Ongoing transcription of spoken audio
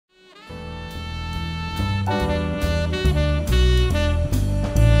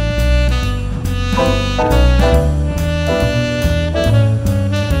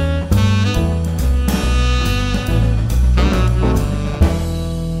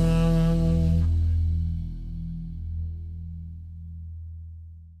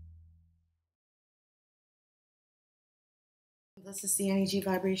This is the energy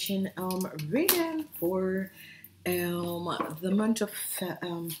vibration reading for the month of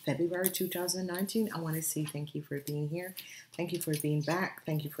February 2019. I want to say thank you for being here. Thank you for being back.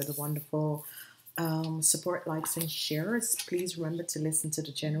 Thank you for the wonderful support, likes, and shares. Please remember to listen to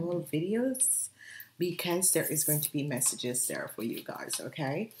the general videos because there is going to be messages there for you guys,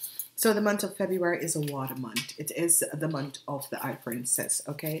 okay? So the month of February is a water month. It is the month of the Eye Princess,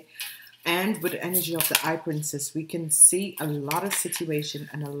 okay? And with the energy of the Eye Princess, we can see a lot of situation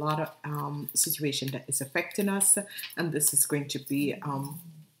and a lot of situation that is affecting us. And this is going to be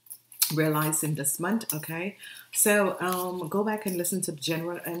realized in this month, okay? So go back and listen to the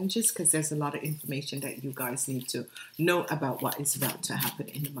general energies because there's a lot of information that you guys need to know about what is about to happen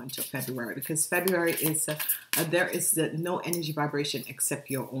in the month of February. Because February is, there is no energy vibration except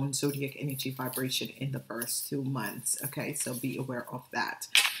your own zodiac energy vibration in the first 2 months, okay? So be aware of that.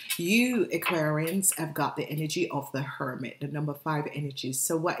 You Aquarians have got the energy of the Hermit, the number 5 energies.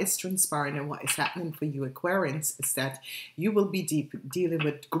 So what is transpiring and what is happening for you Aquarians is that you will be dealing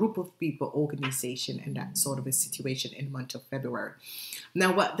with group of people, organization, and that sort of a situation in the month of February.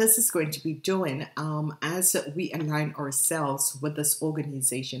 Now what this is going to be doing as we align ourselves with this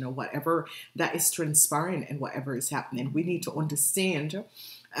organization or whatever that is transpiring and whatever is happening, we need to understand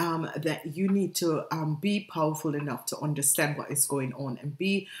that you need to be powerful enough to understand what is going on and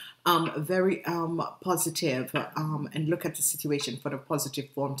be very positive and look at the situation for the positive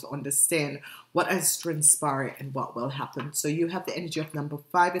form to understand what has transpired and what will happen. So you have the energy of number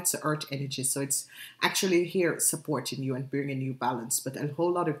 5. It's the earth energy. So it's actually here supporting you and bringing you balance. But a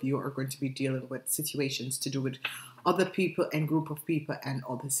whole lot of you are going to be dealing with situations to do with other people and group of people and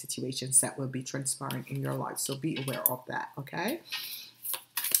other situations that will be transpiring in your life. So be aware of that, okay?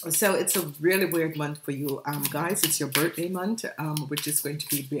 So it's a really weird month for you guys. It's your birthday month, which is going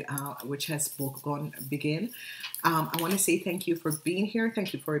to be which has begin. I want to say thank you for being here.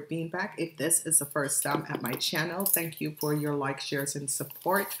 Thank you for being back. If this is the first time at my channel, thank you for your likes, shares, and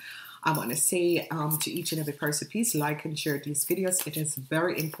support. I want to say to each and every person, please like and share these videos. It is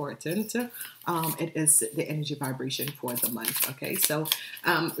very important. It is the energy vibration for the month. Okay, so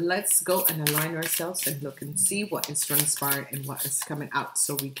let's go and align ourselves and look and see what is transpiring and what is coming out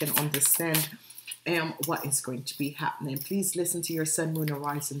so we can understand what is going to be happening. Please listen to your sun, moon, or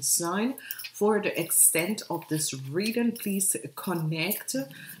rising sign. For the extent of this reading, please connect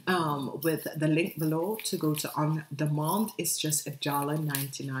with the link below to go to on demand. It's just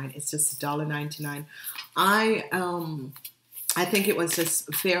 $1.99. It's just $1.99. I think it was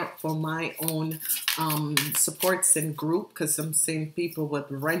just fair for my own supports and group because I'm seeing people with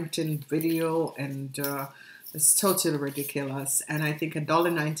renting video and it's totally ridiculous. And I think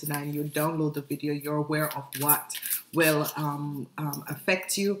 $1.99, you download the video, you're aware of what will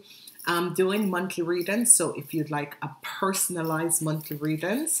affect you. I'm doing monthly readings, so if you'd like a personalized monthly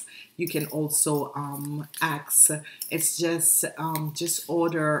readings, you can also ask. It's just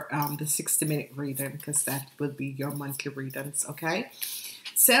order the 60-minute reading because that will be your monthly readings, okay?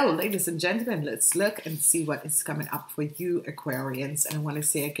 So, ladies and gentlemen, let's look and see what is coming up for you Aquarians. And I want to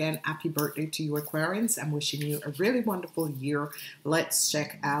say again, happy birthday to you Aquarians. I'm wishing you a really wonderful year. Let's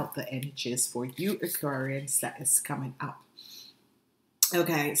check out the energies for you Aquarians that is coming up.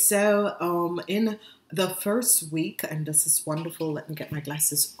 Okay, so in the first week, and this is wonderful, let me get my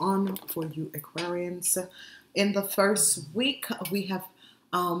glasses on for you Aquarians. In the first week, we have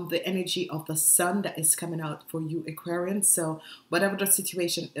the energy of the sun that is coming out for you Aquarians. So whatever the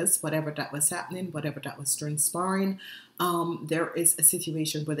situation is, whatever that was happening, whatever that was transpiring, there is a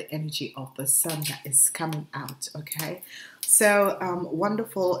situation with the energy of the sun that is coming out, okay? So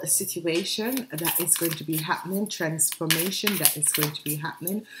wonderful situation that is going to be happening, transformation that is going to be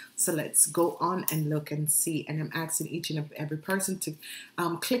happening. So let's go on and look and see. And I'm asking each and every person to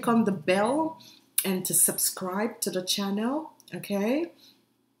click on the bell and to subscribe to the channel, okay?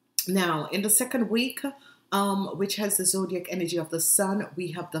 Now, in the second week, which has the zodiac energy of the sun,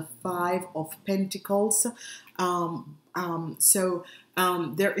 we have the 5 of Pentacles.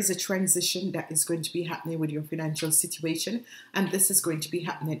 There is a transition that is going to be happening with your financial situation, and this is going to be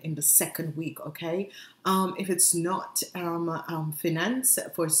happening in the second week, okay? If it's not finance,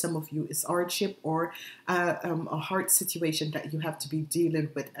 for some of you is hardship or a hard situation that you have to be dealing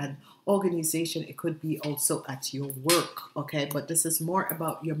with an organization. It could be also at your work, okay? But this is more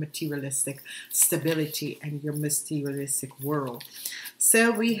about your materialistic stability and your materialistic world. So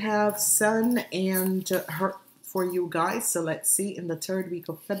we have sun and her for you guys. So let's see in the third week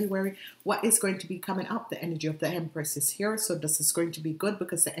of February what is going to be coming up. The energy of the Empress is here, so this is going to be good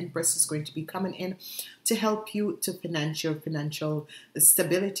because the Empress is going to be coming in to help you to financial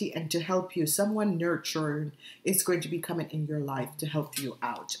stability and to help you. Someone nurturing is going to be coming in your life to help you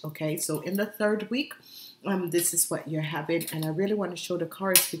out. Okay, so in the third week, this is what you're having, and I really want to show the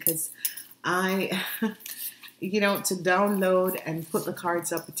cards because I you know, to download and put the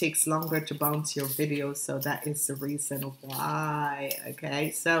cards up, it takes longer to bounce your video, so that is the reason why. Okay,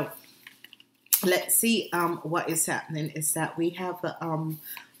 so let's see what is happening is that we have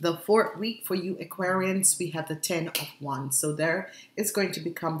the fourth week for you Aquarians. We have the 10 of Wands, so there is going to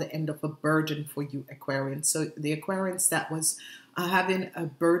become the end of a burden for you Aquarians. So the Aquarians that was having a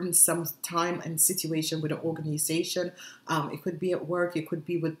burdensome time and situation with an organization, it could be at work, it could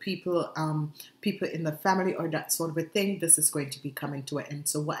be with people people in the family or that sort of a thing. This is going to be coming to an end.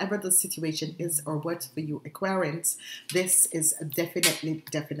 So whatever the situation is or what's for you Aquarians, this is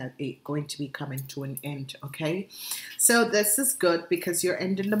definitely going to be coming to an end. Okay, so this is good because you're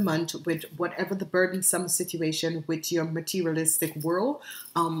ending the month with whatever the burdensome situation with your materialistic world.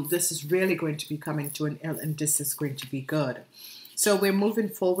 This is really going to be coming to an end, and this is going to be good. So we're moving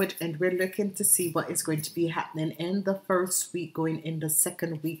forward and we're looking to see what is going to be happening in the first week, going in the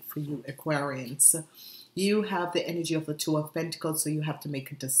second week for you Aquarians. You have the energy of the Two of Pentacles, so you have to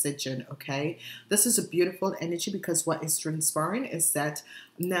make a decision. Okay, this is a beautiful energy because what is transpiring is that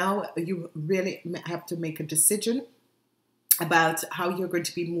now you really have to make a decision about how you're going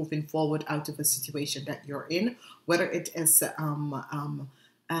to be moving forward out of a situation that you're in, whether it is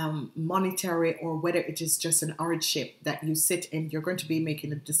monetary or whether it is just an hardship that you sit in. You're going to be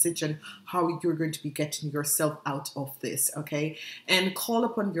making a decision how you're going to be getting yourself out of this. Okay, and call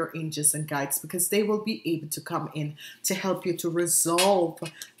upon your angels and guides because they will be able to come in to help you to resolve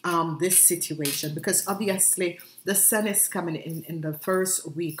this situation, because obviously the sun is coming in the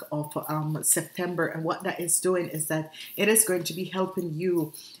first week of September, and what that is doing is that it is going to be helping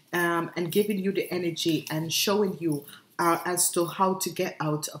you and giving you the energy and showing you as to how to get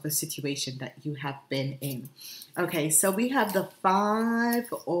out of a situation that you have been in. Okay, so we have the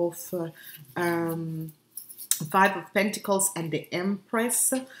Five of Pentacles and the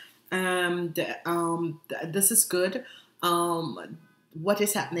Empress. This is good. What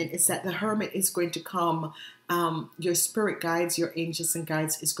is happening is that the Hermit is going to come. Your spirit guides, your angels and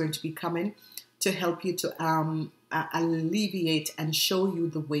guides is going to be coming to help you to alleviate and show you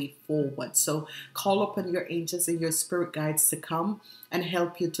the way forward. So call upon your angels and your spirit guides to come and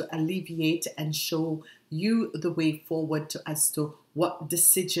help you to alleviate and show you the way forward as to what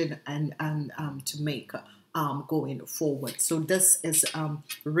decision and to make going forward. So this is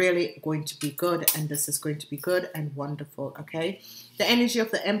really going to be good, and this is going to be good and wonderful. Okay, the energy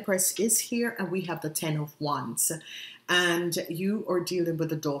of the Empress is here, and we have the 10 of Wands. And you are dealing with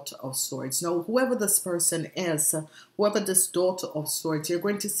the Daughter of Swords. Now, whoever this person is, whoever this Daughter of Swords, you're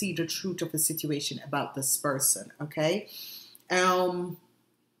going to see the truth of the situation about this person, okay?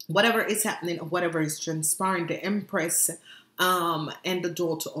 Whatever is happening, or whatever is transpiring, the Empress and the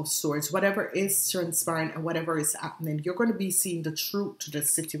Daughter of Swords, whatever is transpiring and whatever is happening, you're going to be seeing the truth to the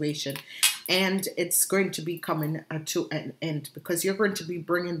situation. And it's going to be coming to an end because you're going to be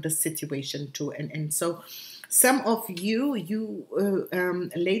bringing the situation to an end. So some of you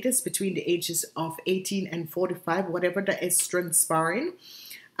ladies between the ages of 18 and 45, whatever that is transpiring,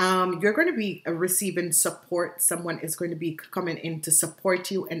 you're going to be receiving support. Someone is going to be coming in to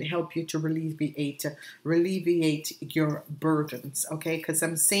support you and help you to alleviate your burdens. Okay, because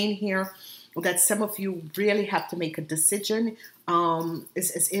I'm saying here that some of you really have to make a decision.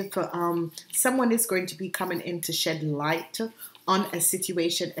 It's as if someone is going to be coming in to shed light on a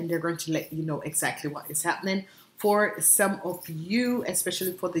situation, and they're going to let you know exactly what is happening. For some of you,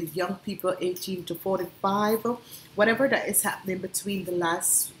 especially for the young people 18 to 45, whatever that is happening between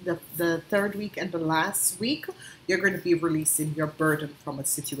the third week and the last week, you're going to be releasing your burden from a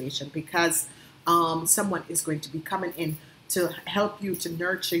situation because someone is going to be coming in to help you, to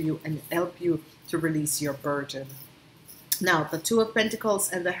nurture you, and help you to release your burden. Now, the Two of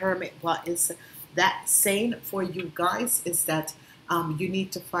Pentacles and the Hermit, what is that saying for you guys is that you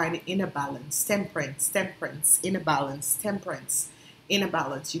need to find inner balance, temperance, inner balance, temperance, inner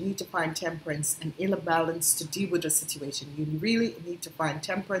balance. You need to find temperance and inner balance to deal with the situation. You really need to find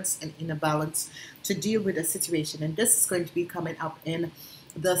temperance and inner balance to deal with the situation. And this is going to be coming up in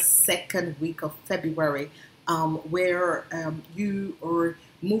the second week of February, where you are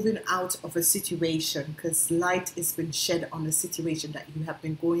moving out of a situation, because light has been shed on the situation that you have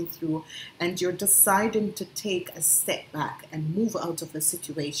been going through, and you're deciding to take a step back and move out of a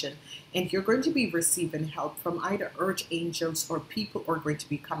situation, and you're going to be receiving help from either archangels or people are going to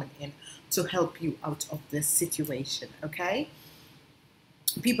be coming in to help you out of this situation. Okay,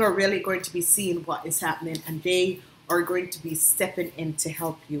 people are really going to be seeing what is happening, and they are going to be stepping in to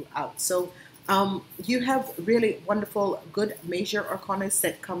help you out. So you have really wonderful, good major arcana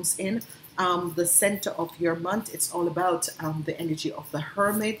that comes in the center of your month. It's all about the energy of the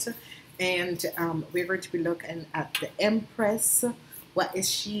Hermit, and we're going to be looking at the Empress, what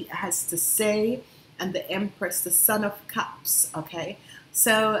is she has to say, and the Empress, the Son of Cups. Okay,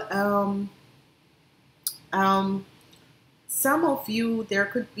 so some of you, there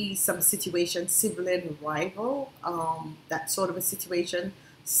could be some situation, sibling rival, that sort of a situation,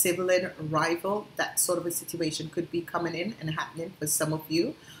 sibling rival, that sort of a situation could be coming in and happening for some of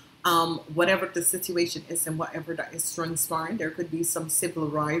you. Whatever the situation is and whatever that is transpiring, there could be some civil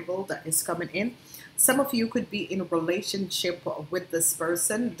rival that is coming in. Some of you could be in a relationship with this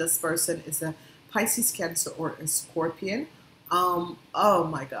person. This person is a Pisces, Cancer, or a Scorpion. Oh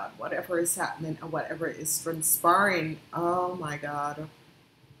my God, whatever is happening and whatever is transpiring, oh my God.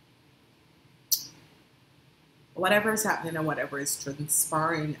 Whatever is happening and whatever is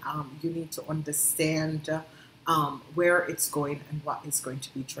transpiring, you need to understand where it's going and what is going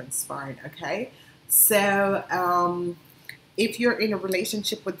to be transpiring, okay? So if you're in a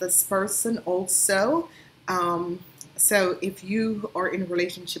relationship with this person also, so if you are in a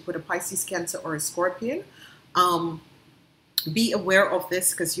relationship with a Pisces, Cancer, or a Scorpion, be aware of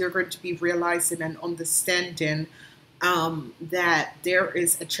this, because you're going to be realizing and understanding that there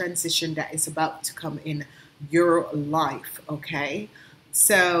is a transition that is about to come in your life, okay?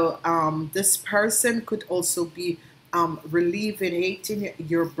 So this person could also be alleviating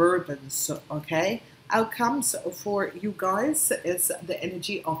your burdens, okay? Outcomes for you guys is the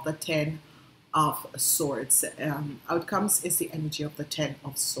energy of the Ten of Swords. Outcomes is the energy of the Ten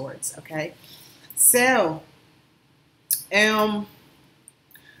of Swords, okay? So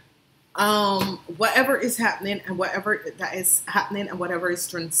whatever is happening and whatever that is happening and whatever is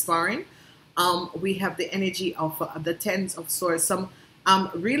transpiring, we have the energy of the Tens of Swords, some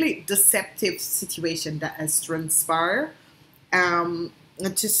really deceptive situation that has transpired.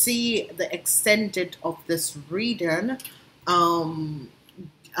 To see the extended of this reading, you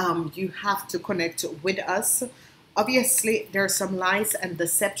have to connect with us. Obviously, there are some lies and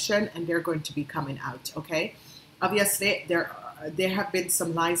deception, and they're going to be coming out, okay? Obviously, there have been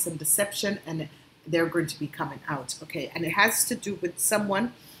some lies and deception, and they're going to be coming out, okay? And it has to do with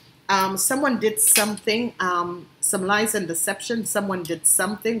someone. Someone did something, some lies and deception. Someone did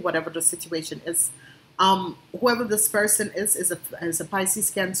something, whatever the situation is. Whoever this person is a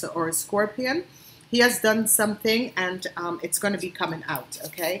Pisces, Cancer, or a Scorpion. He has done something, and it's going to be coming out,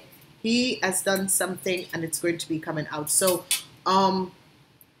 okay? He has done something, and it's going to be coming out. So,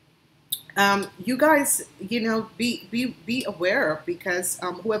 you guys, you know, be aware, because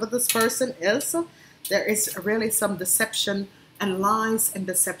whoever this person is, there is really some deception and lies and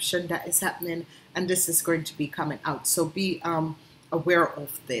deception that is happening, and this is going to be coming out. So be aware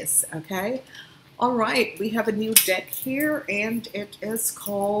of this, okay? All right, we have a new deck here, and it is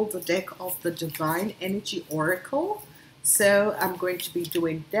called the deck of the Divine Energy Oracle. So I'm going to be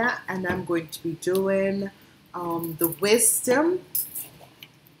doing that, and I'm going to be doing the Wisdom.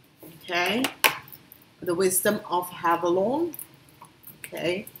 Okay, the Wisdom of Avalon.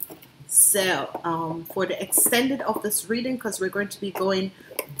 Okay, so for the extended of this reading, because we're going to be going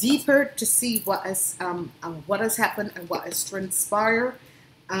deeper to see what has happened and what has transpired.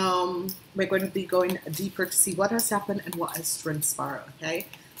 We're going to be going deeper to see what has happened and what has transpired. Okay,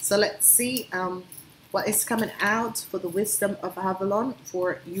 so let's see what is coming out for the Wisdom of Avalon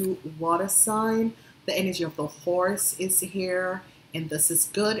for you, water sign. The energy of the Horse is here. And this is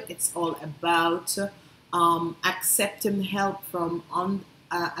good. It's all about accepting help from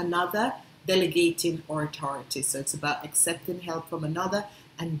another, delegating authority. So it's about accepting help from another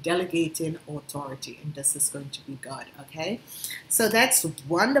and delegating authority. And this is going to be good, okay? So that's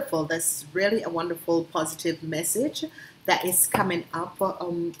wonderful. That's really a wonderful, positive message that is coming up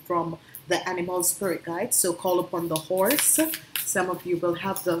from the animal spirit guides. So call upon the horse. Some of you will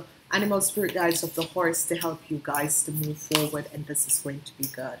have the animal spirit guides of the horse to help you guys to move forward, and this is going to be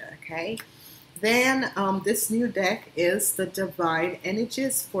good, okay? Then this new deck is the Divine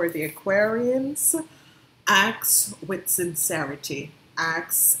Energies for the Aquarians. Acts with sincerity.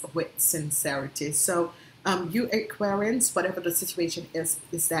 Acts with sincerity. So you Aquarians, whatever the situation is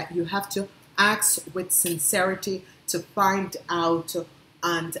that you have to act with sincerity to find out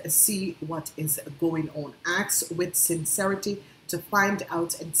and see what is going on. Ask with sincerity to find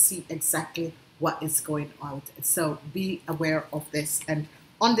out and see exactly what is going on. So be aware of this and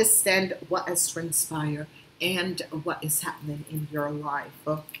understand what has transpired and what is happening in your life.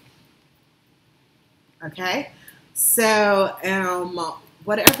 Okay, so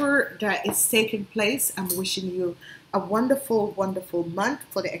whatever that is taking place, I'm wishing you a wonderful, wonderful month.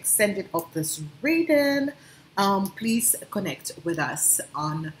 For the extended of this reading, please connect with us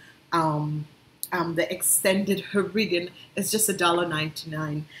on the extended reading. It's just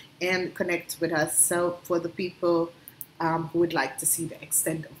 $1.99, and connect with us. So for the people who would like to see the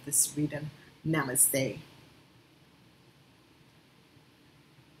extent of this reading, namaste.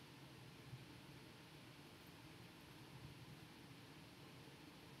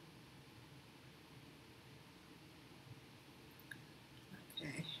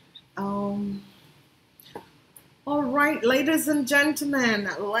 Okay. All right, ladies and gentlemen,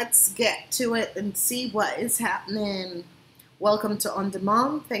 let's get to it and see what is happening. Welcome to On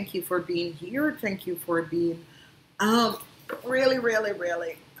Demand. Thank you for being here. Thank you for being um really, really,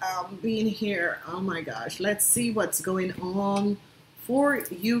 really being here. Oh my gosh. Let's see what's going on for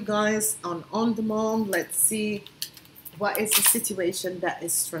you guys on Demand. Let's see what is the situation that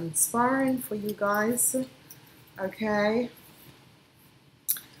is transpiring for you guys. Okay.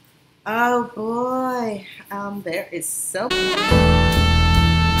 Oh boy. There is so